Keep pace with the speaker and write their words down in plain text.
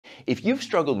If you've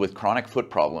struggled with chronic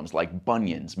foot problems like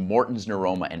bunions, Morton's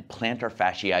neuroma, and plantar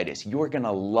fasciitis, you're going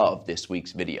to love this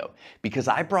week's video because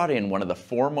I brought in one of the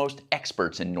foremost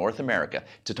experts in North America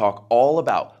to talk all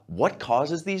about what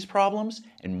causes these problems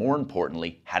and, more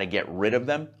importantly, how to get rid of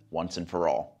them once and for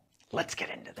all. Let's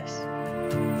get into this.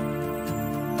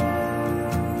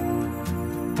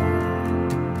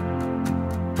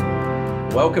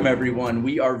 Welcome, everyone.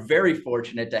 We are very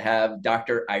fortunate to have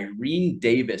Dr. Irene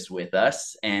Davis with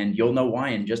us, and you'll know why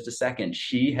in just a second.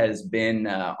 She has been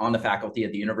on the faculty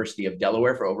at the University of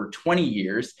Delaware for over 20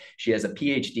 years. She has a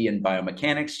PhD in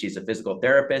biomechanics. She's a physical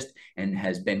therapist and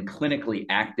has been clinically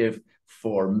active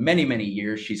for many, many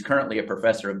years. She's currently a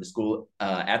professor of the school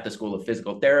at the School of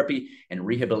Physical Therapy and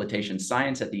Rehabilitation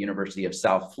Science at the University of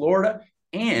South Florida,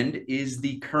 and is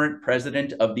the current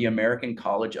president of the American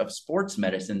College of Sports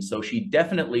Medicine. So she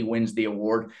definitely wins the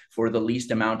award for the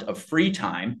least amount of free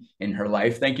time in her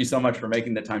life. Thank you so much for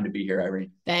making the time to be here,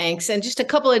 Irene. Thanks. And just a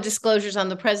couple of disclosures on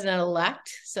the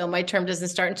president-elect. So my term doesn't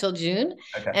start until June.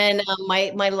 Okay. And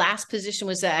my last position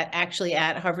was actually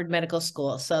at Harvard Medical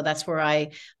School. So that's where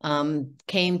I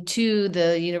came to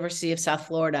the University of South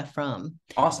Florida from.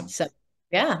 Awesome. So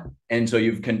yeah. And so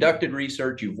you've conducted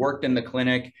research, you've worked in the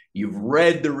clinic, you've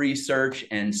read the research,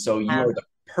 and so you are the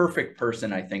perfect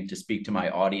person, I think, to speak to my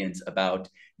audience about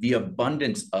the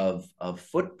abundance of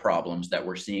foot problems that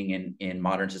we're seeing in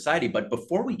modern society. But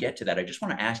before we get to that, I just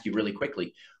want to ask you really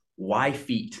quickly, why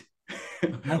feet?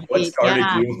 What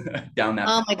started you down that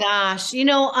path? Oh my gosh.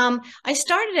 I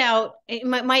started out,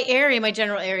 my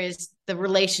general area is the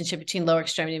relationship between lower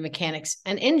extremity mechanics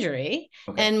and injury,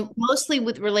 and mostly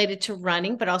related to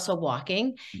running, but also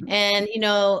walking. And,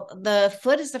 the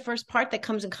foot is the first part that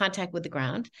comes in contact with the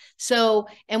ground. So,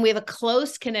 and we have a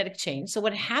closed kinetic chain. So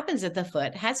what happens at the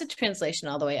foot has a translation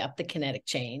all the way up the kinetic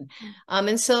chain.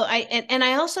 And so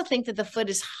I also think that the foot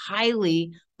is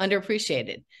highly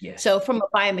underappreciated. Yes. So from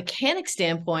a biomechanics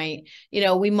standpoint,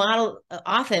 we model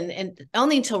often, and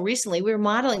only until recently, we were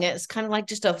modeling it as kind of like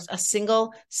just a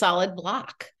single solid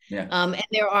block. Yeah. And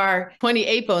there are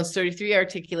 28 bones, 33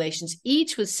 articulations,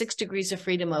 each with 6 degrees of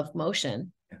freedom of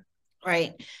motion. Yeah.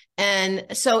 Right. And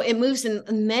so it moves in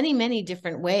many, many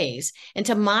different ways. And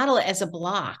to model it as a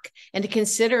block and to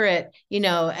consider it,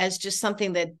 as just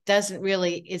something that doesn't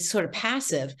really, is sort of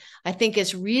passive, I think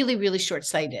is really, really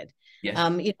short-sighted. Yes.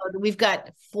 We've got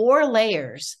 4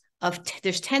 layers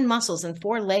there's 10 muscles and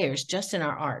 4 layers just in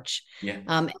our arch. Yeah.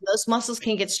 And those muscles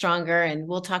can get stronger, and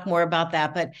we'll talk more about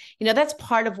that. But, that's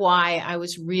part of why I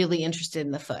was really interested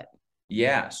in the foot.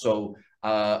 Yeah. So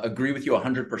agree with you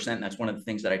 100%. That's one of the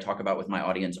things that I talk about with my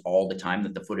audience all the time,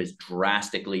 that the foot is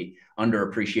drastically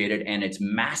underappreciated, and it's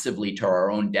massively to our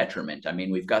own detriment. I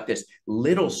mean, we've got this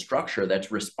little structure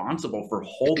that's responsible for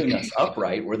holding us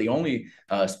upright. We're the only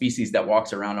species that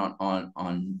walks around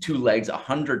on 2 legs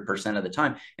 100% of the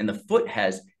time. And the foot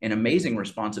has an amazing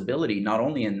responsibility, not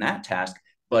only in that task,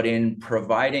 but in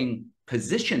providing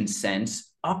position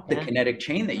sense up the kinetic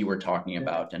chain that you were talking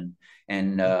about.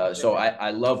 So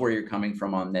I love where you're coming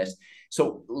from on this.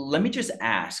 So let me just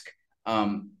ask,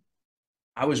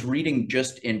 I was reading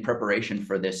just in preparation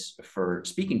for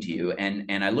speaking to you,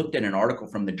 and I looked at an article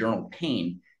from the journal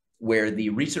Pain, where the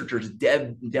researchers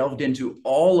delved into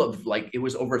all of, it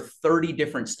was over 30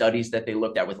 different studies that they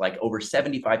looked at with over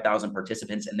 75,000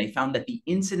 participants. And they found that the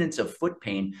incidence of foot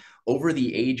pain over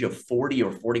the age of 40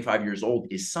 or 45 years old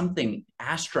is something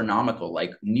astronomical,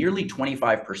 like nearly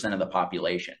 25% of the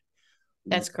population.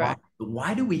 That's correct.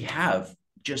 Why do we have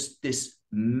just this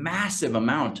massive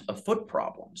amount of foot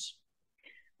problems?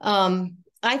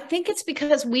 I think it's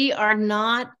because we are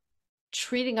not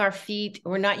treating our feet,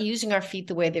 we're not using our feet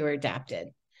the way they were adapted.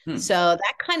 So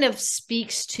that kind of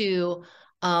speaks to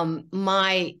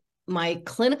my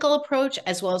clinical approach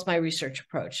as well as my research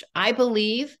approach. I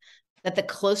believe that the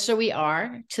closer we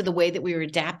are to the way that we were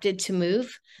adapted to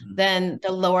move, then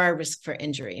the lower our risk for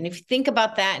injury. And if you think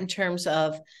about that in terms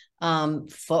of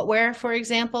footwear, for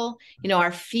example,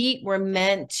 our feet were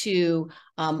meant to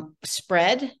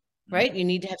spread, right? You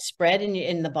need to have spread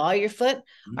in the ball of your foot.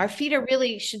 Our feet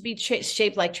should be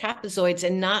shaped like trapezoids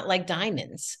and not like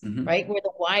diamonds, right? Where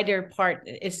the wider part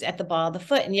is at the ball of the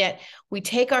foot. And yet we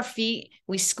take our feet,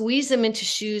 we squeeze them into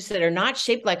shoes that are not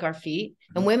shaped like our feet.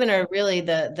 And women are really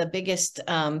the biggest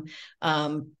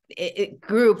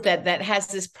group that has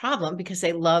this problem because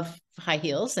they love high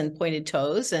heels and pointed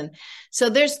toes. And so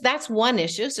that's one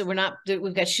issue. So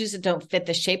we've got shoes that don't fit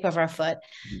the shape of our foot.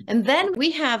 And then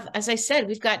we have, as I said,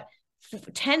 we've got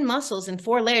 10 muscles and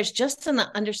 4 layers just on the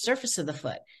undersurface of the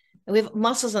foot. And we have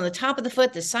muscles on the top of the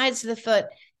foot, the sides of the foot,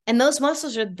 And those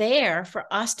muscles are there for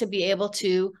us to be able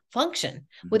to function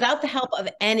without the help of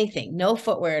anything, no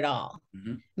footwear at all.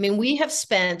 I mean, we have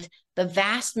spent the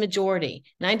vast majority,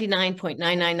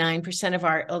 99.999% of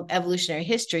our evolutionary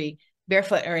history,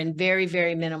 barefoot or in very,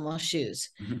 very minimal shoes.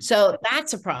 So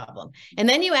that's a problem. And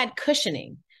then you add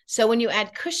cushioning. So when you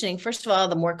add cushioning, first of all,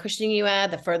 the more cushioning you add,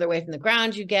 the further away from the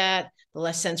ground you get, the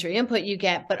less sensory input you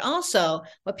get. But also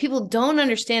what people don't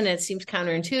understand, and it seems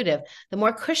counterintuitive, the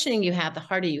more cushioning you have, the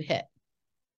harder you hit.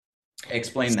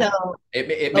 Explain that.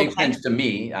 It makes sense to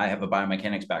me. I have a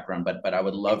biomechanics background, but I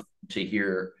would love to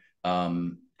hear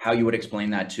how you would explain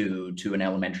that to an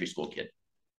elementary school kid.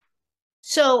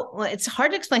 So well, it's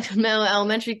hard to explain to an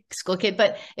elementary school kid,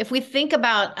 but if we think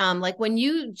about like when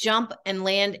you jump and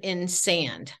land in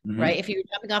sand, right? If you're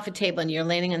jumping off a table and you're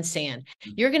landing on sand,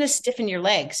 you're going to stiffen your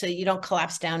legs so you don't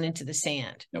collapse down into the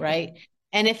sand, right?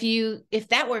 And if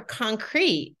that were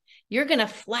concrete, you're going to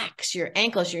flex your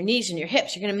ankles, your knees, and your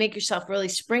hips. You're going to make yourself really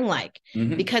spring-like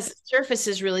because the surface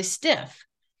is really stiff.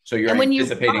 So you're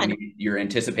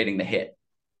anticipating the hit.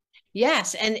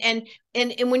 Yes. And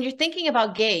when you're thinking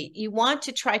about gait, you want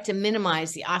to try to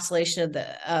minimize the oscillation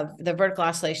of the vertical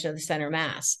oscillation of the center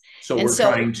mass. So we're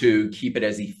trying to keep it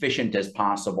as efficient as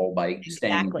possible by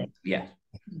staying. Yeah.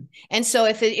 And so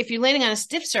if you're landing on a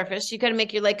stiff surface, you got to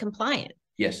make your leg compliant.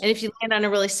 Yes. And if you land on a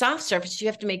really soft surface, you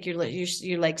have to make your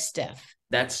leg stiff.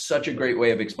 That's such a great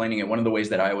way of explaining it. One of the ways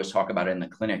that I always talk about it in the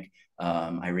clinic,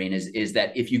 Irene, is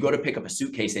that if you go to pick up a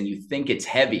suitcase and you think it's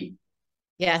heavy,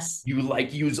 yes, you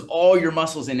like use all your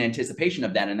muscles in anticipation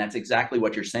of that. And that's exactly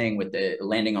what you're saying with the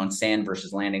landing on sand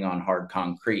versus landing on hard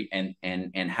concrete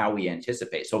and how we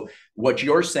anticipate. So what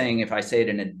you're saying, if I say it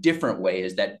in a different way,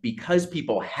 is that because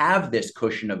people have this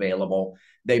cushion available,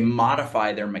 they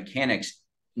modify their mechanics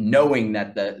knowing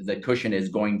that the cushion is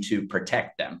going to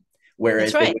protect them.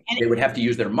 Whereas they would have to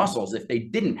use their muscles if they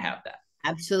didn't have that.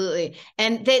 Absolutely.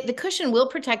 And the cushion will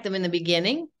protect them in the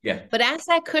beginning. Yeah. But as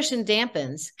that cushion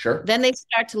dampens, then they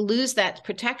start to lose that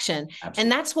protection. Absolutely.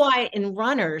 And that's why in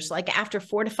runners, like after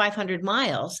 400 to 500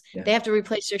 miles, they have to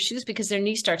replace their shoes because their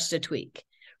knee starts to tweak.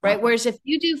 Right. Whereas if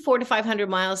you do 400 to 500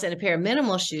 miles in a pair of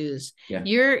minimal shoes,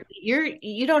 you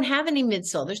don't have any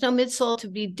midsole. There's no midsole to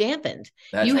be dampened.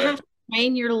 You have to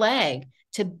train your leg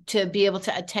to be able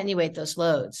to attenuate those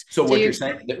loads. So what you're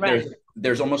saying,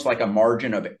 there's almost like a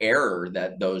margin of error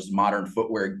that those modern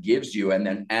footwear gives you. And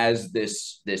then as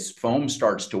this foam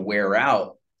starts to wear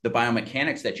out, the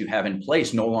biomechanics that you have in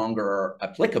place no longer are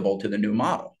applicable to the new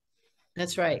model.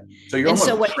 That's right. So you're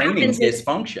almost training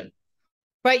dysfunction.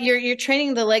 Right. You're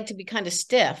training the leg to be kind of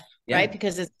stiff. Right.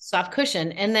 Because it's a soft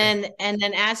cushion. And then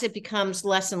as it becomes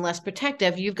less and less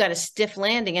protective, you've got a stiff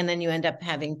landing and then you end up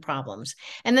having problems.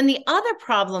 And then the other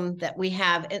problem that we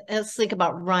have, let's think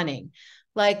about running.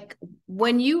 Like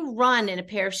when you run in a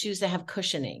pair of shoes that have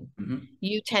cushioning,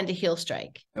 you tend to heel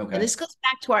strike. Okay. And this goes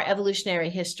back to our evolutionary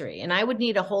history. And I would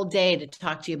need a whole day to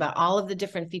talk to you about all of the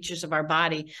different features of our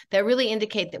body that really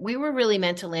indicate that we were really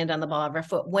meant to land on the ball of our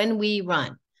foot when we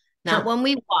run, not when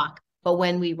we walk, but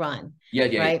when we run.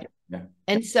 Right. Yeah.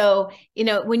 And so,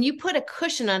 when you put a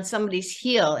cushion on somebody's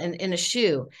heel in a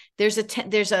shoe,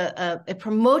 it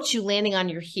promotes you landing on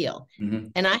your heel.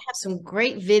 And I have some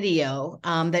great video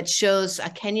that shows a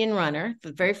Kenyan runner,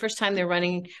 the very first time they're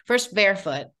running, first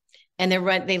barefoot, and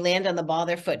they land on the ball of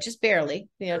their foot, just barely,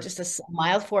 just a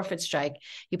mild forefoot strike.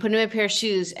 You put them in a pair of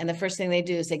shoes, and the first thing they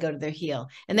do is they go to their heel,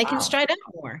 and they can stride out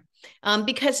more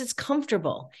because it's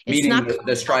comfortable. It's Meaning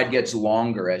the stride gets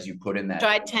longer as you put in that.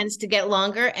 Stride tends to get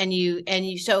longer, and you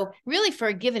so really for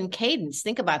a given cadence,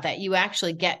 think about that. You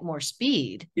actually get more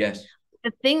speed. Yes.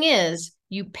 The thing is,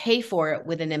 you pay for it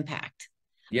with an impact.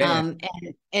 And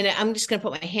I'm just going to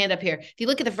put my hand up here. If you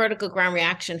look at the vertical ground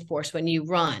reaction force when you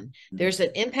run, there's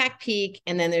an impact peak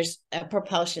and then there's a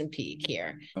propulsion peak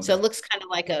here. Okay. So it looks kind of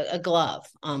like a glove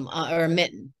or a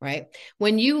mitten, right?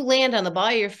 When you land on the ball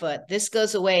of your foot, this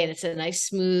goes away and it's a nice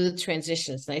smooth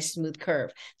transition. It's a nice smooth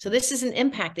curve. So this is an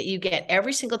impact that you get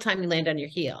every single time you land on your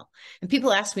heel. And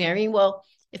people ask me, Irene, well,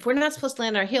 if we're not supposed to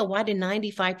land on our heel, why do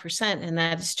 95%, and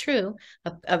that is true,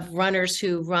 of runners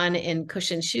who run in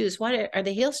cushioned shoes, why are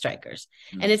they heel strikers?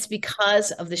 And it's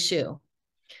because of the shoe.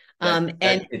 And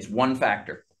it's one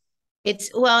factor.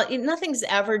 Nothing's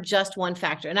ever just one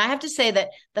factor. And I have to say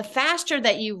that the faster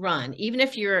that you run, even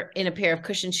if you're in a pair of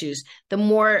cushioned shoes, the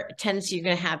more tendency you're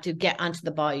going to have to get onto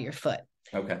the ball of your foot.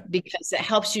 Okay. because it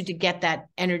helps you to get that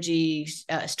energy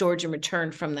storage and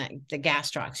return from the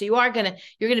gastroc. So you're going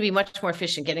to be much more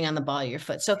efficient getting on the ball of your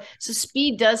foot. So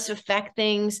speed does affect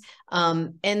things.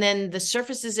 And then the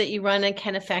surfaces that you run in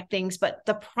can affect things. But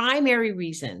the primary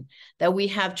reason that we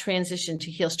have transitioned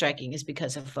to heel striking is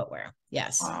because of footwear.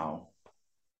 Yes. Wow.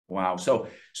 Wow. So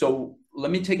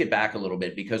let me take it back a little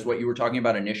bit, because what you were talking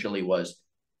about initially was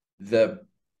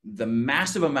the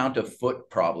massive amount of foot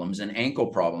problems and ankle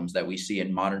problems that we see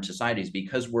in modern societies,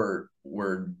 because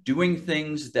we're doing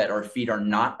things that our feet are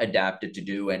not adapted to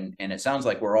do. And it sounds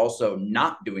like we're also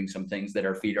not doing some things that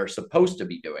our feet are supposed to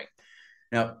be doing.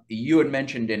 Now, you had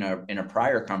mentioned in a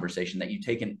prior conversation that you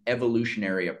take an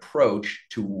evolutionary approach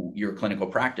to your clinical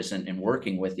practice and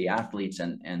working with the athletes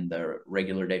and the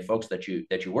regular day folks that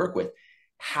you work with.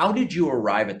 How did you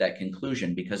arrive at that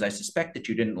conclusion? Because I suspect that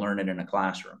you didn't learn it in a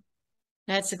classroom.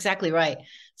 That's exactly right.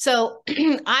 So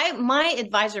my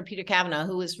advisor, Peter Cavanaugh,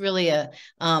 who was really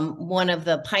one of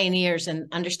the pioneers in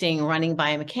understanding running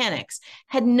biomechanics,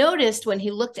 had noticed when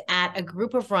he looked at a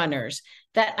group of runners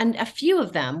that a few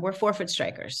of them were forefoot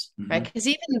strikers, right? Because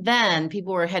even then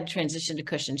people had transitioned to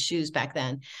cushioned shoes back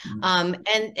then.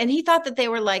 And he thought that they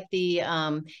were like the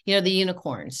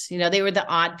unicorns, they were the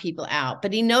odd people out,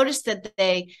 but he noticed that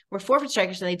they were forefoot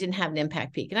strikers and they didn't have an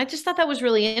impact peak. And I just thought that was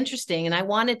really interesting. And I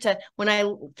wanted to, when I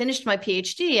finished my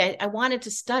PhD, I wanted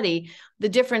to study the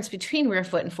difference between rear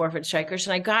foot and forefoot strikers.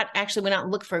 And I actually went out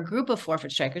and looked for a group of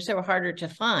forefoot strikers that were harder to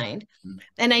find.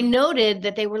 And I noted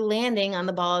that they were landing on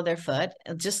the ball of their foot,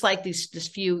 just like these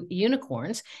few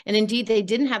unicorns. And indeed, they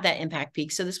didn't have that impact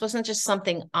peak. So this wasn't just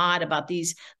something odd about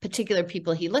these particular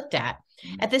people he looked at.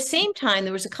 At the same time,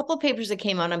 there was a couple of papers that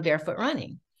came out on barefoot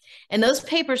running. And those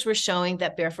papers were showing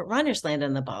that barefoot runners land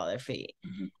on the ball of their feet.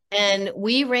 And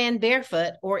we ran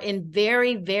barefoot or in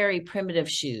very, very primitive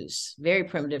shoes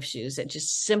that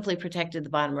just simply protected the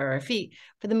bottom of our feet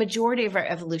for the majority of our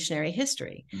evolutionary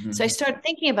history. So I started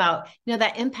thinking about,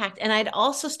 that impact. And I'd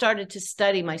also started to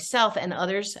study myself and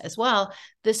others as well,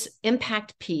 this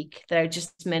impact peak that I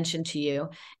just mentioned to you.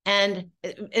 And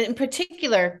in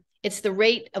particular, it's the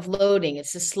rate of loading.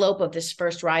 It's the slope of this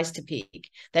first rise to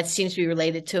peak that seems to be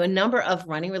related to a number of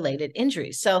running related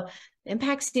injuries. So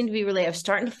impacts seem to be related. I'm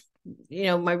starting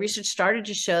to, my research started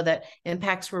to show that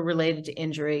impacts were related to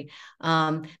injury,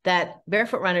 that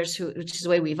barefoot runners, which is the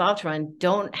way we evolved to run,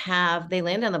 they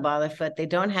land on the ball of their foot. They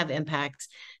don't have impacts.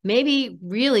 Maybe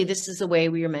really this is the way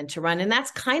we were meant to run. And that's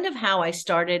kind of how I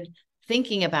started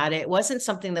thinking about it. It wasn't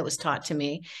something that was taught to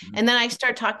me. And then I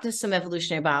started talking to some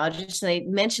evolutionary biologists, and they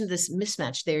mentioned this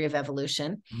mismatch theory of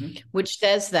evolution, which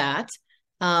says that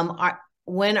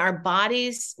when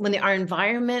our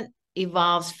environment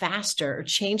evolves faster or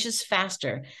changes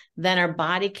faster than our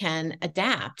body can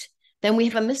adapt, then we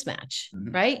have a mismatch,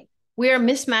 right? We are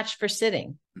mismatched for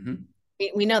sitting.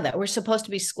 We know that we're supposed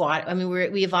to be squat. I mean,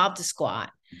 we evolved to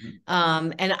squat.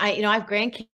 And I have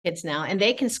grandkids now, and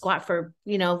they can squat for,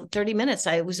 30 minutes.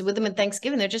 I was with them at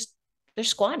Thanksgiving. They're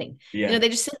squatting. They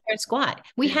just sit there and squat.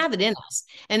 We have it in us.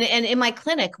 And in my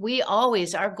clinic,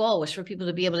 our goal was for people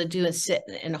to be able to do and sit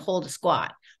and hold a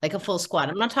squat, like a full squat.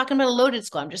 I'm not talking about a loaded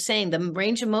squat. I'm just saying the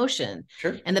range of motion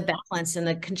and the balance and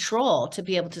the control to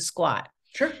be able to squat.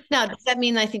 Sure. Now, does that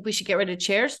mean I think we should get rid of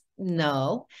chairs?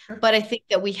 No, but I think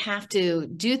that we have to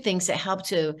do things that help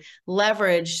to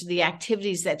leverage the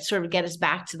activities that sort of get us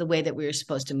back to the way that we were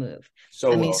supposed to move.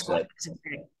 So well said.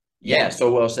 Yeah, so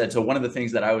well said. So one of the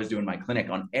things that I always do in my clinic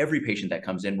on every patient that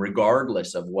comes in,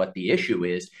 regardless of what the issue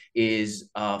is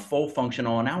full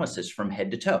functional analysis from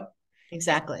head to toe.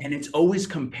 Exactly. And it's always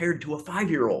compared to a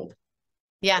 5-year-old.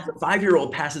 Yeah. The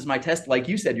 5-year-old passes my test, like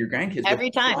you said, your grandkids every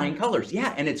time, flying colors.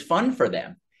 Yeah, and it's fun for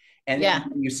them. And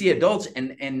you see adults,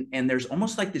 and there's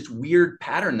almost like this weird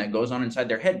pattern that goes on inside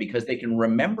their head, because they can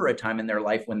remember a time in their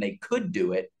life when they could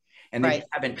do it, and they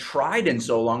haven't tried in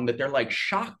so long that they're like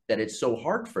shocked that it's so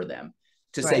hard for them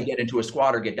to say get into a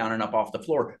squat or get down and up off the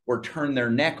floor or turn their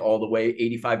neck all the way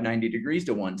 85, 90 degrees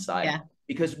to one side. Yeah.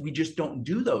 Because we just don't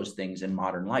do those things in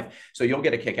modern life. So you'll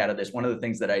get a kick out of this. One of the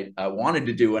things that I wanted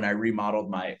to do when I remodeled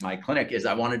my clinic is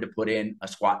I wanted to put in a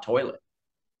squat toilet.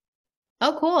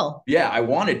 Oh, cool. Yeah, I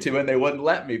wanted to, and they wouldn't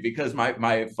let me, because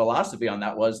my philosophy on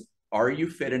that was, are you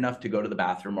fit enough to go to the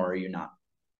bathroom or are you not?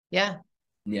 Yeah.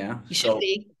 Yeah. You should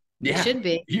be. Yeah, you should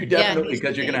be. You definitely,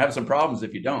 because you're going to have some problems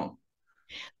if you don't.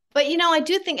 But, I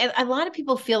do think a lot of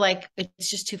people feel like it's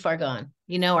just too far gone.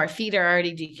 Our feet are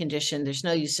already deconditioned. There's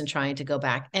no use in trying to go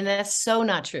back. And that's so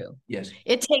not true. Yes.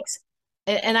 It takes,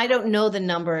 and I don't know the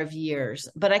number of years,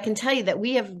 but I can tell you that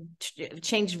we have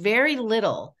changed very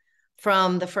little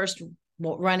from the first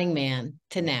running man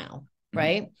to now,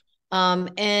 right?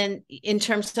 And in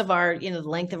terms of our, the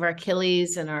length of our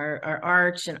Achilles and our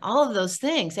arch and all of those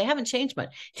things, they haven't changed much.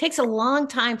 It takes a long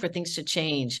time for things to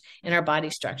change in our body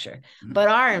structure. Mm-hmm. But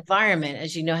our environment,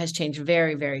 as you know, has changed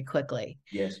very, very quickly.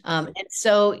 Yes. And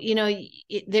so,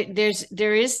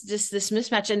 there is this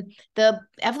mismatch. And the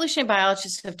evolutionary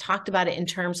biologists have talked about it in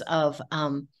terms of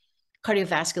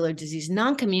cardiovascular disease,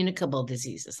 non-communicable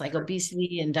diseases like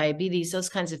obesity and diabetes, those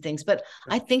kinds of things. But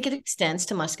I think it extends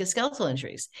to musculoskeletal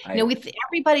injuries.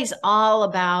 Everybody's all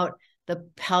about the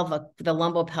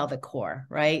lumbopelvic core,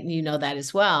 right? And you know that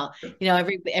as well.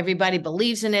 Everybody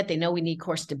believes in it. They know we need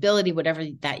core stability, whatever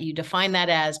that you define that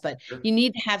as, but you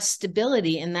need to have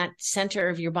stability in that center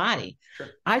of your body.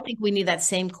 I think we need that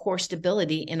same core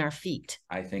stability in our feet.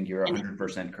 I think you're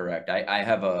 100% correct. I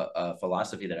have a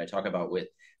philosophy that I talk about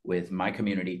with my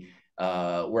community,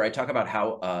 where I talk about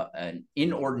how an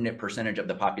inordinate percentage of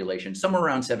the population, somewhere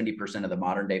around 70% of the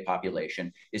modern day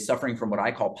population, is suffering from what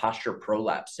I call posture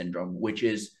prolapse syndrome, which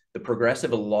is the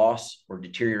progressive loss or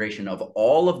deterioration of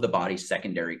all of the body's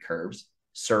secondary curves,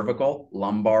 cervical,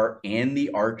 lumbar, and the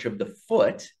arch of the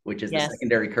foot, which is the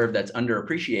secondary curve that's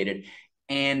underappreciated,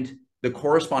 and the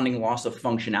corresponding loss of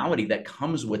functionality that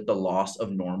comes with the loss of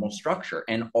normal structure.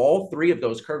 And all three of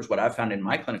those curves, what I've found in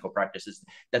my clinical practice is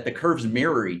that the curves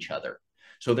mirror each other.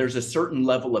 So there's a certain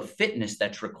level of fitness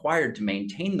that's required to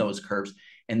maintain those curves,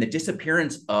 and the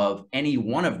disappearance of any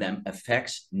one of them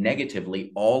affects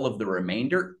negatively all of the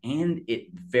remainder, and it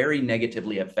very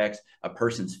negatively affects a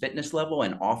person's fitness level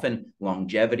and often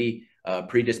longevity,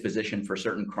 predisposition for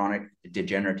certain chronic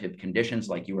degenerative conditions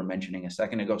like you were mentioning a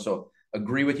second ago. So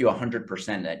agree with you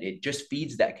 100% that it just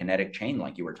feeds that kinetic chain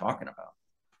like you were talking about.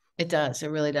 It does. It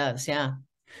really does. Yeah.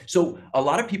 So a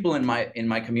lot of people in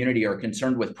my community are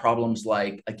concerned with problems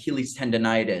like Achilles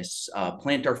tendonitis,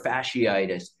 plantar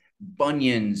fasciitis,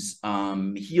 bunions,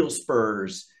 heel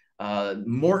spurs,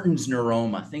 Morton's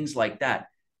neuroma, things like that.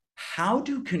 How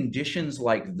do conditions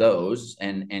like those,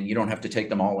 and you don't have to take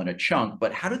them all in a chunk,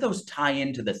 but how do those tie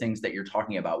into the things that you're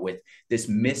talking about with this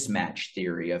mismatch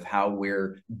theory of how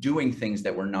we're doing things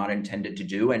that we're not intended to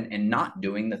do and not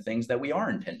doing the things that we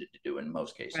are intended to do in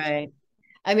most cases? Right.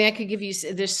 I mean, I could give you,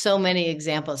 there's so many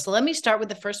examples. So let me start with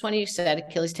the first one you said,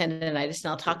 Achilles tendonitis, and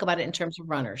I'll talk about it in terms of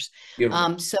runners.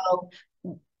 So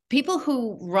people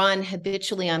who run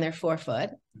habitually on their forefoot,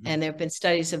 and there have been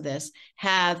studies of this,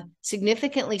 have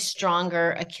significantly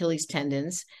stronger Achilles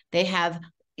tendons. They have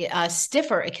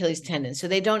stiffer Achilles tendons, so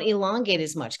they don't elongate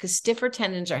as much because stiffer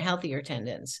tendons are healthier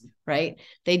tendons, right?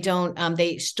 They don't,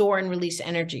 they store and release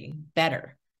energy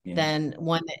better than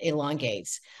one that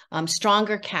elongates.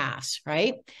 Stronger calves,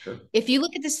 right? If you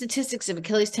look at the statistics of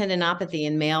Achilles tendinopathy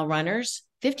in male runners,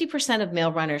 50% of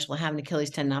male runners will have an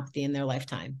Achilles tendinopathy in their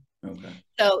lifetime. Okay.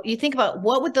 So you think about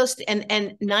what would those, and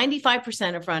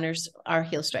 95% of runners are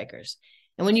heel strikers.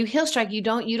 And when you heel strike, you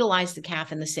don't utilize the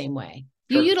calf in the same way.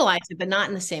 You utilize it, but not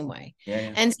in the same way.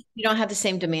 And you don't have the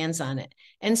same demands on it.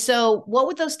 And so what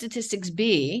would those statistics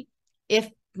be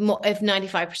if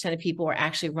 95% of people were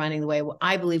actually running the way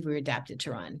I believe we were adapted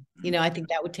to run? I think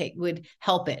that would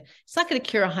help it. It's not going to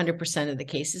cure 100% of the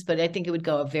cases, but I think it would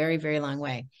go a very, very long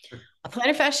way.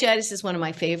 Plantar fasciitis is one of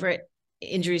my favorite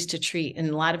injuries to treat,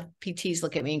 and a lot of PTs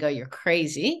look at me and go, "You're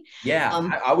crazy."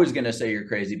 I was going to say you're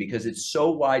crazy because it's so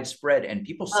widespread and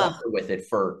people suffer with it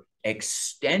for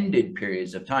extended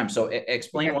periods of time. So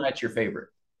explain why it's your favorite.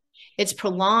 It's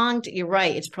prolonged. You're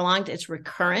right. It's prolonged. It's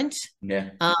recurrent.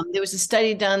 There was a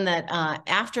study done that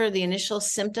after the initial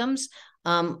symptoms,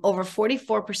 over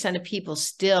 44% of people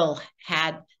still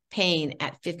had pain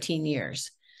at 15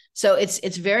 years. So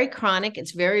it's very chronic.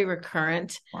 It's very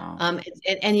recurrent. Wow.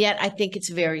 And yet I think it's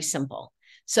very simple.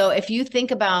 So if you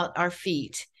think about our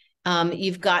feet,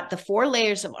 you've got the 4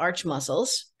 layers of arch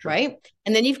muscles, right?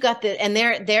 And then you've got and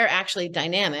they're actually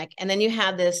dynamic. And then you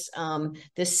have this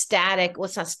static, well,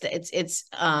 it's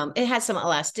not, it has some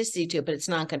elasticity to it, but it's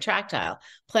non-contractile,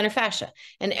 plantar fascia.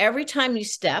 And every time you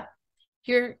step,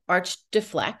 your arch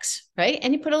deflects, right?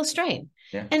 And you put a little strain.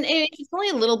 And it's only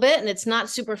a little bit, and it's not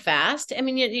super fast. I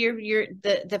mean,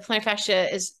 the plantar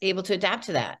fascia is able to adapt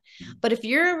to that. But if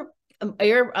your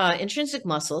intrinsic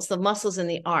muscles, the muscles in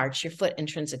the arch, your foot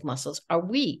intrinsic muscles, are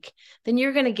weak, then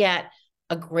you're going to get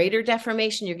a greater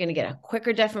deformation. You're going to get a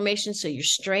quicker deformation. So your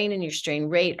strain and your strain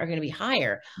rate are going to be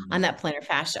higher on that plantar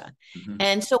fascia.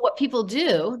 And so what people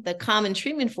do, the common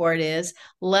treatment for it is,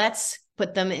 let's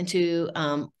put them into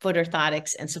foot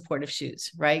orthotics and supportive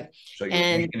shoes, right? So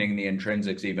you're weakening the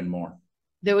intrinsics even more.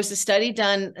 There was a study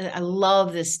done. I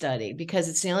love this study because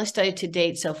it's the only study to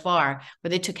date so far where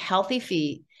they took healthy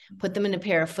feet put them in a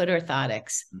pair of foot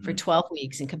orthotics for 12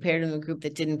 weeks and compared them to a group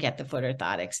that didn't get the foot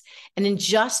orthotics. And in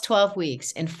just 12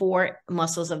 weeks in 4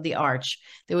 muscles of the arch,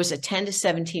 there was a 10 to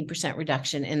 17%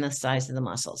 reduction in the size of the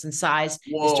muscles. And size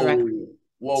is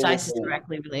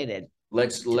directly related.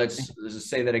 Let's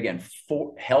say that again.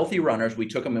 For healthy runners, we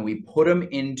took them and we put them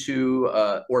into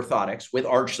orthotics with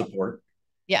arch support.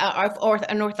 Yeah,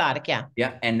 an orthotic, yeah.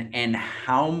 Yeah, and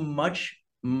how much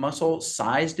muscle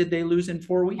size did they lose in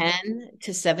 4 weeks? 10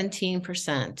 to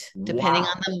 17%, depending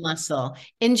on the muscle,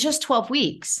 in just 12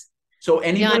 weeks. So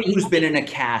anybody who's been in a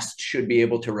cast should be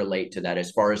able to relate to that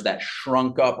as far as that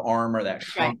shrunk up arm or that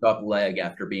shrunk up leg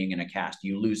after being in a cast.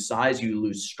 You lose size, you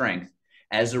lose strength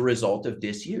as a result of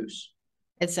disuse.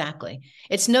 Exactly.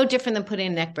 It's no different than putting a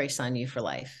neck brace on you for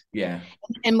life. Yeah.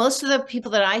 And most of the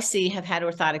people that I see have had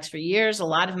orthotics for years. A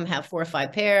lot of them have 4 or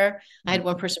 5 pair. I had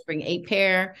one person bring 8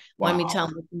 pair, wanted me to tell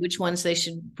them which ones they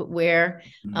should wear.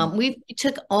 We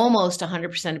took almost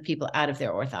 100% of people out of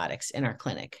their orthotics in our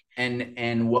clinic. And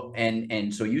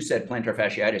so you said plantar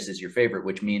fasciitis is your favorite,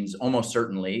 which means almost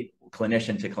certainly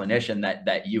clinician to clinician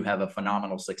that you have a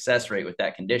phenomenal success rate with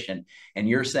that condition. And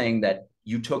you're saying that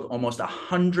you took almost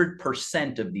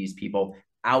 100% of these people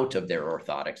out of their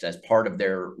orthotics as part of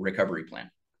their recovery plan.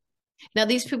 Now,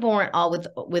 these people weren't all with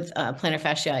plantar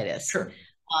fasciitis. Sure.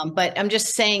 But I'm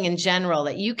just saying in general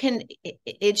that you can,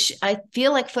 I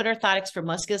feel like foot orthotics for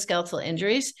musculoskeletal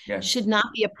injuries should not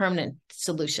be a permanent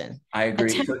solution. I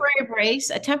agree.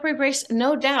 A temporary brace,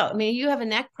 no doubt. I mean, you have a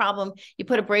neck problem, you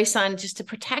put a brace on just to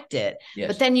protect it,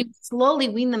 but then you slowly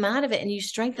wean them out of it and you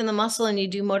strengthen the muscle and you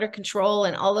do motor control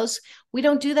and all those. We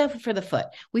don't do that for the foot.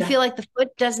 We feel like the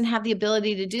foot doesn't have the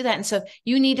ability to do that. And so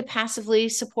you need to passively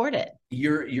support it.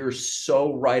 You're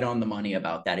so right on the money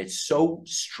about that. It's so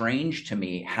strange to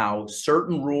me how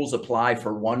certain rules apply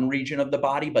for one region of the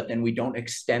body, but then we don't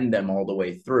extend them all the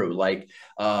way through. Like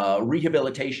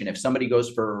rehabilitation, if somebody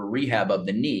goes for rehab of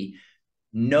the knee,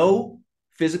 no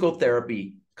physical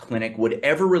therapy clinic would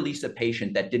ever release a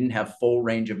patient that didn't have full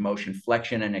range of motion,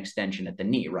 flexion and extension at the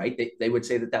knee, right? They would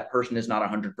say that person is not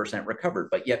 100% recovered,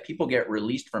 but yet people get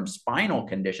released from spinal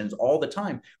conditions all the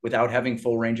time without having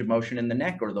full range of motion in the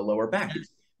neck or the lower back. It's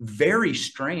very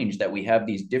strange that we have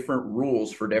these different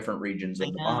rules for different regions of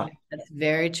the body. That's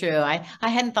very true. I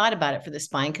hadn't thought about it for the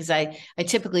spine because I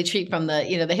typically treat from the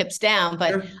hips down,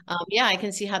 but I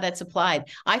can see how that's applied.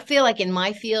 I feel like in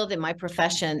my field, in my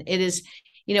profession, it is,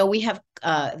 we have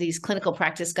these clinical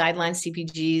practice guidelines,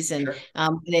 CPGs,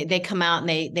 and they come out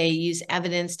and they use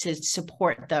evidence to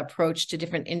support the approach to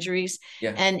different injuries.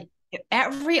 And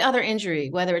every other injury,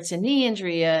 whether it's a knee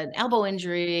injury, an elbow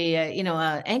injury, an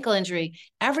ankle injury,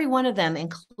 every one of them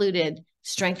included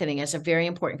strengthening as a very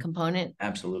important component.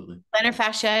 Absolutely. Plantar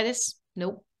fasciitis,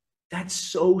 nope. That's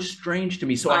so strange to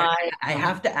me. So I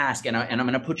have to ask, and I'm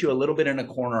going to put you a little bit in a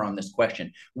corner on this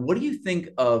question. What do you think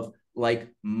of like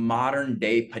modern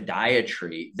day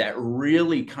podiatry that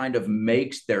really kind of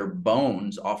makes their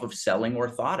bones off of selling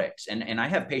orthotics? And I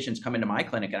have patients come into my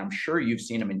clinic, and I'm sure you've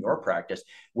seen them in your practice,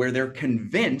 where they're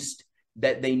convinced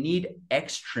that they need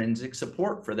extrinsic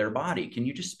support for their body. Can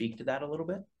you just speak to that a little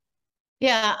bit?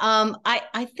 Yeah,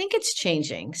 I think it's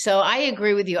changing. So I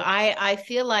agree with you. I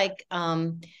feel like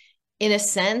in a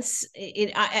sense,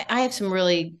 I have some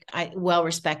really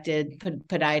well-respected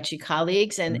podiatry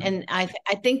colleagues, and I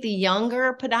think the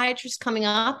younger podiatrists coming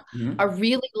up are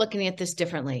really looking at this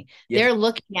differently. They're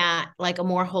looking at like a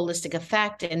more holistic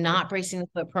effect and not bracing the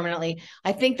foot permanently.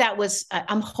 I think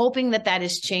I'm hoping that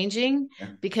is changing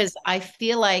because I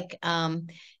feel like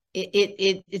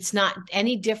it's not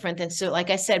any different than, so like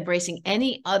I said, bracing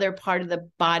any other part of the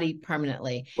body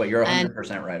permanently. Well, you're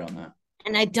 100% right on that.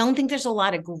 And I don't think there's a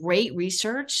lot of great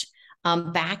research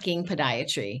backing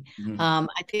podiatry. I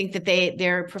think that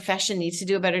their profession needs to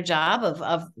do a better job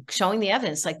of showing the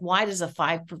evidence. Like, why does a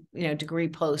 5 degree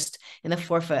post in the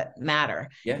forefoot matter?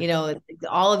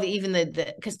 All of even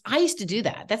because I used to do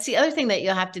that. That's the other thing that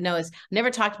you'll have to know is I never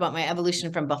talked about my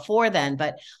evolution from before then,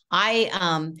 but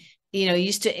I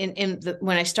used to,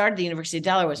 when I started the University of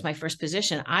Delaware, was my first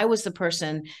position. I was the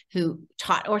person who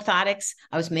taught orthotics.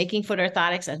 I was making foot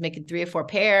orthotics. I was making 3 or 4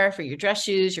 pair for your dress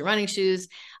shoes, your running shoes.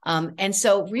 And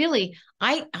so really,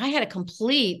 I had a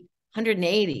complete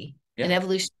 180 an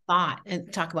evolution of thought,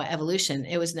 and talk about evolution.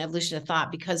 It was an evolution of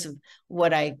thought because of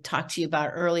what I talked to you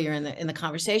about earlier in the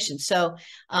conversation. So,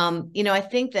 I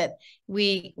think that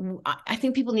I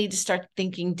think people need to start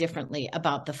thinking differently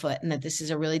about the foot, and that this is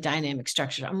a really dynamic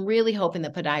structure. I'm really hoping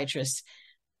that podiatrists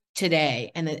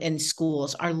today and in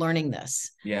schools are learning this.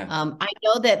 I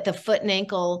know that the foot and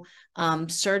ankle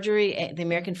surgery, the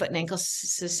American Foot and Ankle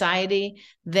Society,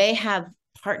 they have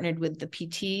partnered with the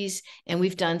PTs, and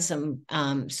we've done some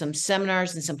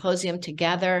seminars and symposium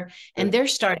together. Good. And they're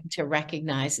starting to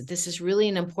recognize that this is really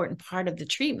an important part of the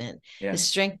treatment, the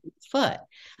strength of the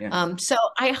foot. So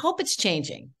I hope it's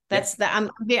changing. That's I'm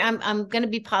going to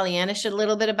be Pollyannish a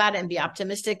little bit about it and be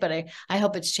optimistic, but I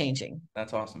hope it's changing.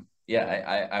 That's awesome.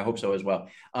 Yeah, I hope so as well.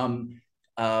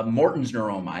 Morton's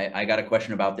neuroma. I got a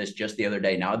question about this just the other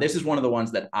day. Now, this is one of the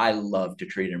ones that I love to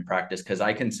treat in practice because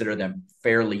I consider them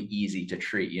fairly easy to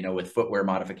treat, you know, with footwear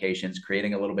modifications,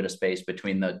 creating a little bit of space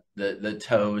between the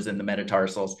toes and the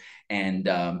metatarsals,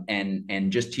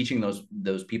 and just teaching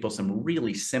those people some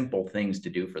really simple things to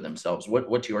do for themselves.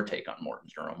 What's your take on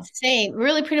Morton's neuroma? Same,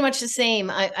 really pretty much the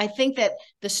same. I think that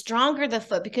the stronger the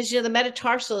foot, because, you know, the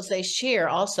metatarsals, they shear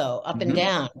also up and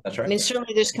down. That's right. I mean,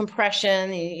 certainly there's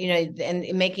compression, you know, and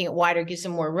making it wider gives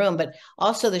them more room, but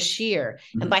also the shear.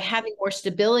 And by having more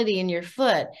stability in your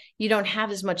foot, you don't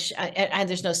have as much,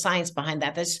 there's no science behind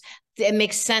that. It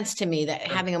makes sense to me that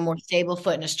having a more stable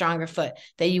foot and a stronger foot,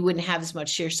 that you wouldn't have as much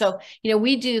shear. So, you know,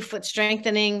 we do foot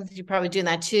strengthening. You're probably doing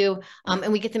that too.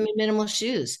 And we get them in minimal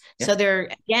shoes. So they're,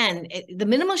 again, the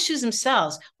minimal shoes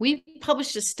themselves. We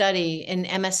published a study in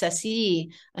MSSE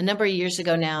a number of years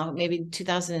ago now, maybe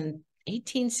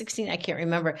 2018, 16, I can't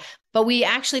remember. But we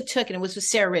actually took, and it was with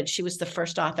Sarah Ridge, she was the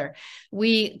first author.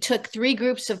 We took 3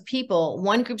 groups of people.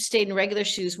 One group stayed in regular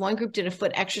shoes. One group did a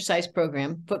foot exercise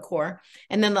program, foot core.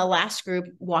 And then the last group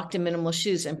walked in minimal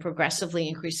shoes and progressively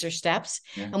increased their steps.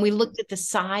 And we looked at the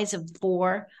size of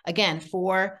 4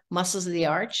 muscles of the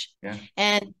arch.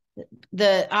 And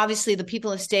obviously the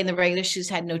people who stayed in the regular shoes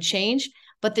had no change,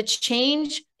 but the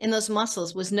change in those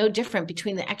muscles was no different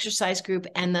between the exercise group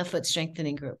and the foot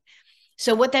strengthening group.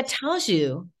 So what that tells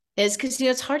you is, because, you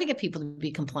know, it's hard to get people to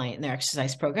be compliant in their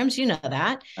exercise programs, you know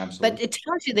that. Absolutely. But it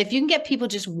tells you that if you can get people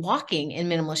just walking in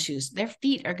minimal shoes, their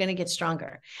feet are going to get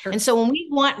stronger. And so when we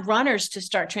want runners to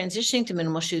start transitioning to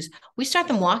minimal shoes, we start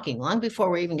them walking long before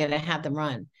we're even going to have them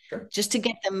run, just to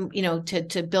get them, you know,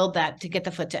 to build that, to get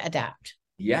the foot to adapt.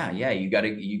 Yeah, you got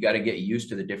to get used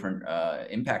to the different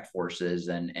impact forces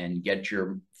and get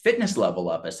your fitness level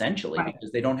up, essentially,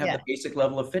 because they don't have the basic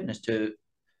level of fitness to.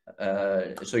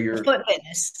 So you're foot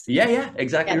fitness. Yeah,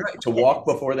 exactly right. To walk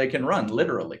before they can run,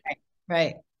 literally.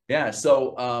 Right. Yeah.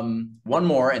 So one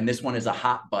more, and this one is a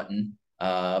hot button,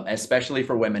 especially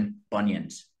for women: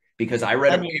 bunions. Because I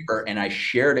read a paper and I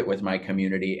shared it with my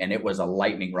community, and it was a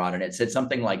lightning rod, and it said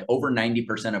something like over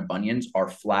 90% of bunions are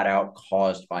flat out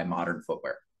caused by modern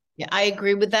footwear. Yeah, I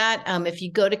agree with that. If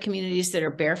you go to communities that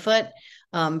are barefoot,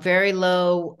 very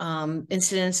low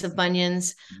incidence of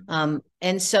bunions.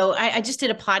 And so I just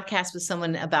did a podcast with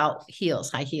someone about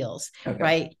heels, high heels,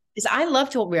 right? Because I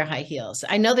love to wear high heels.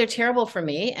 I know they're terrible for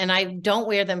me, and I don't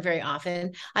wear them very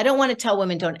often. I don't want to tell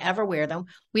women don't ever wear them.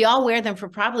 We all wear them for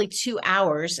probably 2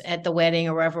 hours at the wedding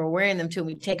or wherever we're wearing them to, and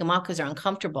we take them off because they're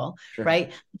uncomfortable,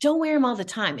 right? Don't wear them all the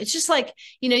time. It's just like,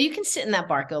 you know, you can sit in that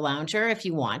Barco lounger if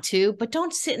you want to, but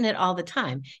don't sit in it all the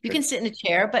time. You can sit in a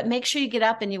chair, but make sure you get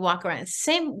up and you walk around. It's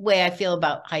the same way I feel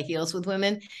about high heels with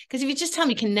women, because if you just tell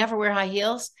me you can never wear high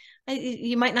heels,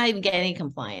 you might not even get any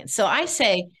compliance. So I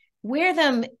say, wear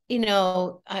them, you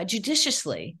know,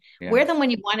 judiciously. Wear them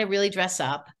when you want to really dress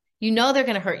up. You know they're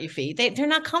going to hurt your feet. They're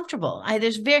not comfortable.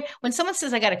 When someone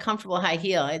says I got a comfortable high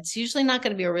heel, it's usually not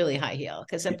going to be a really high heel,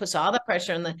 because it puts all the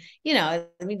pressure on the, you know,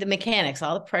 I mean, the mechanics,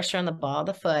 all the pressure on the ball of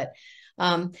the foot.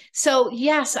 So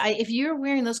yes, if you're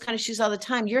wearing those kind of shoes all the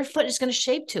time, your foot is going to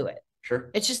shape to it.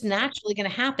 It's just naturally going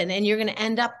to happen. And you're going to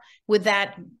end up with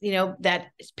that, you know,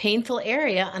 that painful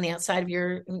area on the outside of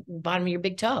your bottom of your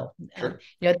big toe, you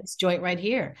know, this joint right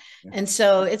here. And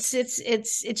so it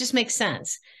just makes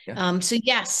sense. So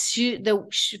yes,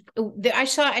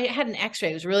 I had an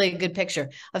x-ray. It was really a good picture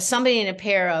of somebody in a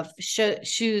pair of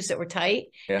shoes that were tight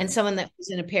and someone that was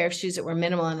in a pair of shoes that were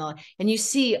minimal. And you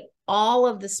see all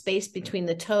of the space between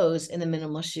the toes in the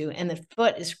minimal shoe, and the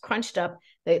foot is crunched up.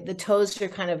 The toes are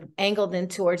kind of angled in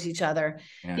towards each other.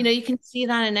 You know, you can see it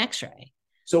on an x-ray.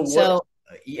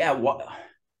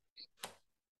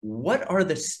 What are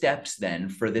the steps then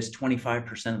for this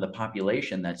 25% of the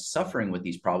population that's suffering with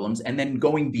these problems? And then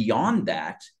going beyond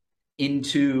that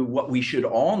into what we should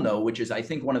all know, which is, I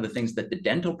think, one of the things that the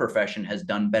dental profession has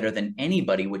done better than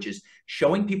anybody, which is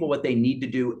showing people what they need to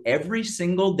do every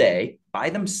single day by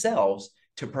themselves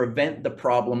to prevent the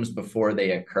problems before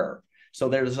they occur. So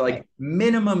there's like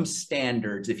minimum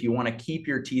standards if you want to keep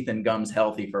your teeth and gums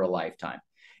healthy for a lifetime.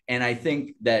 And I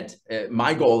think that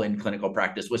my goal in clinical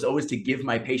practice was always to give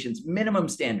my patients minimum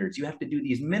standards. You have to do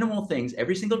these minimal things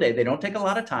every single day. They don't take a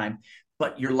lot of time,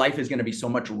 but your life is going to be so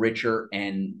much richer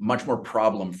and much more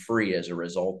problem-free as a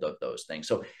result of those things.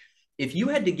 So if you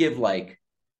had to give like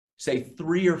say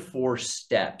 3 or 4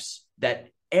 steps that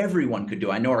everyone could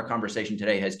do? I know our conversation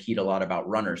today has keyed a lot about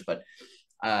runners, but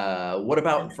what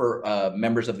about for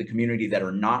members of the community that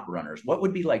are not runners? What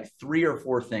would be like 3 or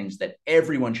 4 things that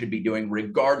everyone should be doing,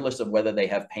 regardless of whether they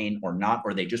have pain or not,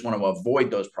 or they just want to avoid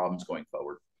those problems going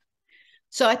forward?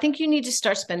 So I think you need to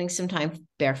start spending some time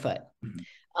barefoot. Mm-hmm.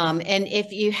 And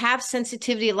if you have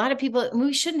sensitivity, a lot of people,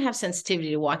 we shouldn't have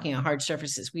sensitivity to walking on hard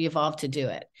surfaces. We evolved to do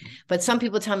it. But some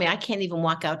people tell me I can't even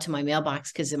walk out to my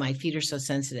mailbox because my feet are so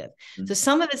sensitive. Mm-hmm. So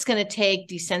some of it's going to take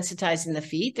desensitizing the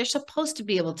feet. They're supposed to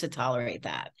be able to tolerate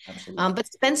that. Absolutely. But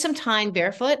spend some time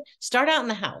barefoot. Start out in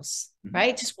the house, mm-hmm.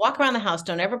 right? Just walk around the house.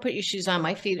 Don't ever put your shoes on.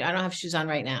 My feet, I don't have shoes on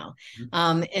right now.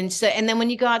 Mm-hmm. And then when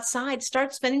you go outside,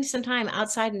 start spending some time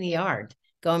outside in the yard,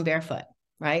 going barefoot,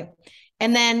 right?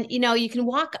 And then, you can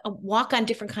walk on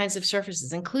different kinds of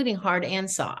surfaces, including hard and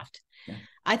soft. Yeah.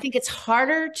 I think it's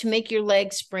harder to make your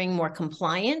leg spring more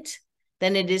compliant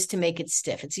than it is to make it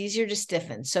stiff. It's easier to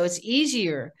stiffen. So it's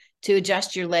easier to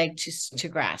adjust your leg to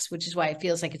grass, which is why it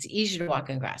feels like it's easier to walk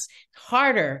on grass.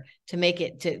 Harder to make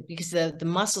it because the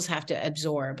muscles have to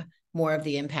absorb more of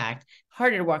the impact.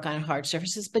 Harder to walk on hard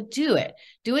surfaces, but do it.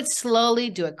 Do it slowly,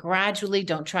 do it gradually.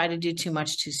 Don't try to do too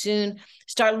much too soon.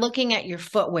 Start looking at your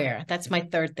footwear. That's my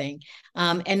third thing.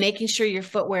 And making sure your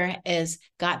footwear has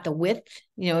got the width,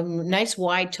 nice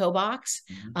wide toe box.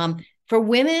 Mm-hmm. For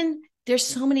women, there's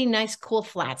so many nice, cool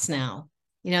flats now,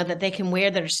 that they can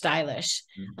wear that are stylish.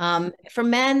 Mm-hmm. For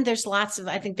men, there's lots of,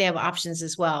 I think they have options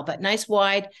as well, but nice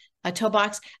wide a toe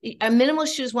box. A minimal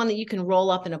shoe is one that you can roll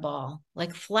up in a ball,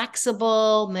 like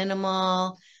flexible,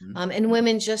 minimal. Mm-hmm. And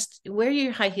women, just wear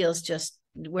your high heels, just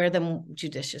wear them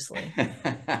judiciously.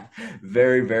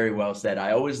 Very, very well said.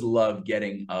 I always love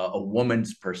getting a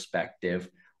woman's perspective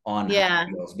on high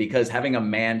heels, because having a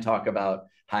man talk about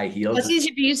high heels, it's easy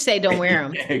for you to say don't wear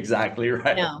them. Exactly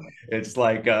right. No. It's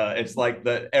like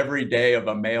the every day of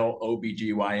a male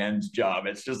OBGYN's job.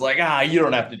 It's just like, you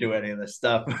don't have to do any of this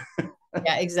stuff.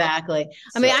 Yeah, exactly.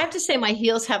 I mean, I have to say my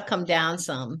heels have come down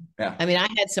some. Yeah. I mean, I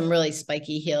had some really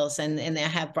spiky heels and I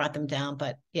have brought them down,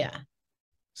 but yeah.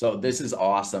 So this is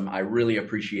awesome. I really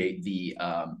appreciate the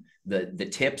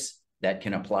tips that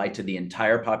can apply to the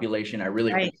entire population. I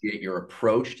really appreciate your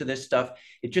approach to this stuff.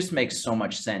 It just makes so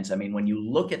much sense. I mean, when you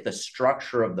look at the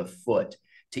structure of the foot,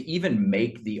 to even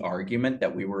make the argument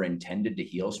that we were intended to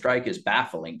heel strike is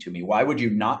baffling to me. Why would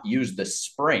you not use the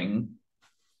spring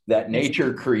that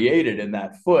nature created in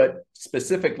that foot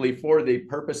specifically for the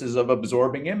purposes of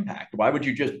absorbing impact? Why would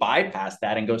you just bypass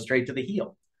that and go straight to the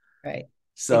heel? Right.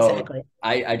 So exactly.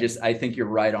 I think you're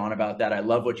right on about that. I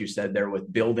love what you said there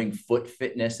with building foot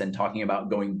fitness and talking about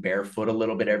going barefoot a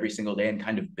little bit every single day and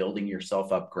kind of building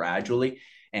yourself up gradually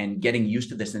and getting used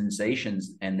to the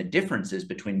sensations and the differences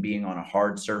between being on a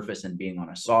hard surface and being on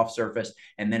a soft surface,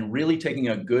 and then really taking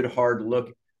a good hard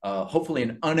look, hopefully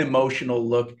an unemotional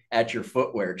look at your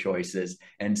footwear choices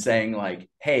and saying like,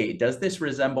 hey, does this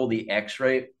resemble the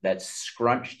x-ray that's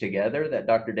scrunched together that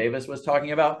Dr. Davis was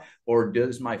talking about? Or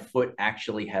does my foot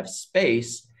actually have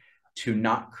space to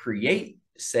not create,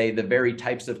 say, the very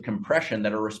types of compression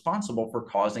that are responsible for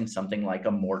causing something like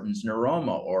a Morton's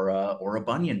neuroma or a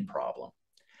bunion problem?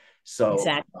 So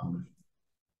exactly.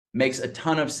 Makes a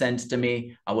ton of sense to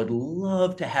me. I would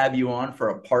love to have you on for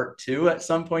a part 2 at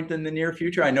some point in the near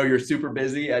future. I know you're super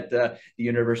busy at the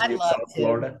University of South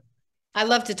Florida. I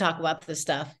love to talk about this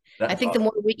stuff. I think the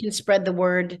more we can spread the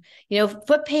word,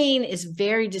 foot pain is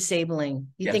very disabling.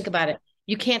 You think about it.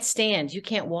 You can't stand, you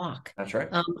can't walk. That's right.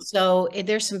 So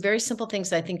there's some very simple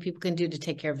things I think people can do to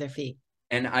take care of their feet.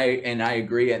 And I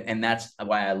agree. And that's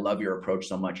why I love your approach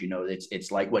so much.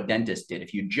 It's like what dentists did.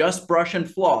 If you just brush and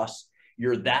floss,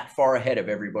 you're that far ahead of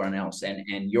everyone else.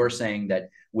 And you're saying that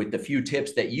with the few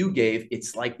tips that you gave,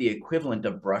 it's like the equivalent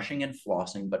of brushing and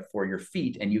flossing, but for your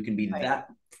feet. And you can be that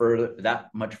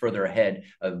much further ahead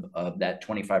of that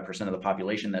 25% of the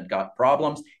population that got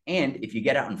problems. And if you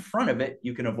get out in front of it,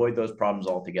 you can avoid those problems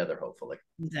altogether, hopefully.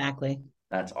 Exactly.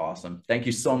 That's awesome. Thank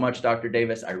you so much, Dr.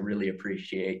 Davis. I really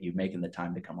appreciate you making the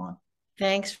time to come on.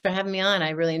 Thanks for having me on. I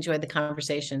really enjoyed the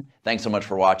conversation. Thanks so much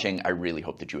for watching. I really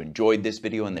hope that you enjoyed this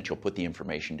video and that you'll put the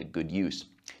information to good use.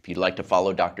 If you'd like to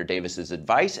follow Dr. Davis's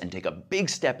advice and take a big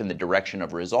step in the direction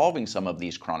of resolving some of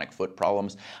these chronic foot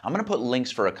problems, I'm going to put links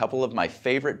for a couple of my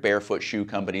favorite barefoot shoe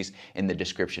companies in the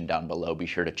description down below. Be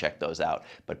sure to check those out.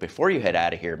 But before you head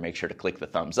out of here, make sure to click the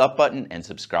thumbs up button and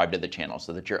subscribe to the channel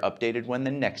so that you're updated when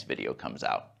the next video comes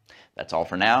out. That's all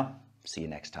for now. See you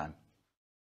next time.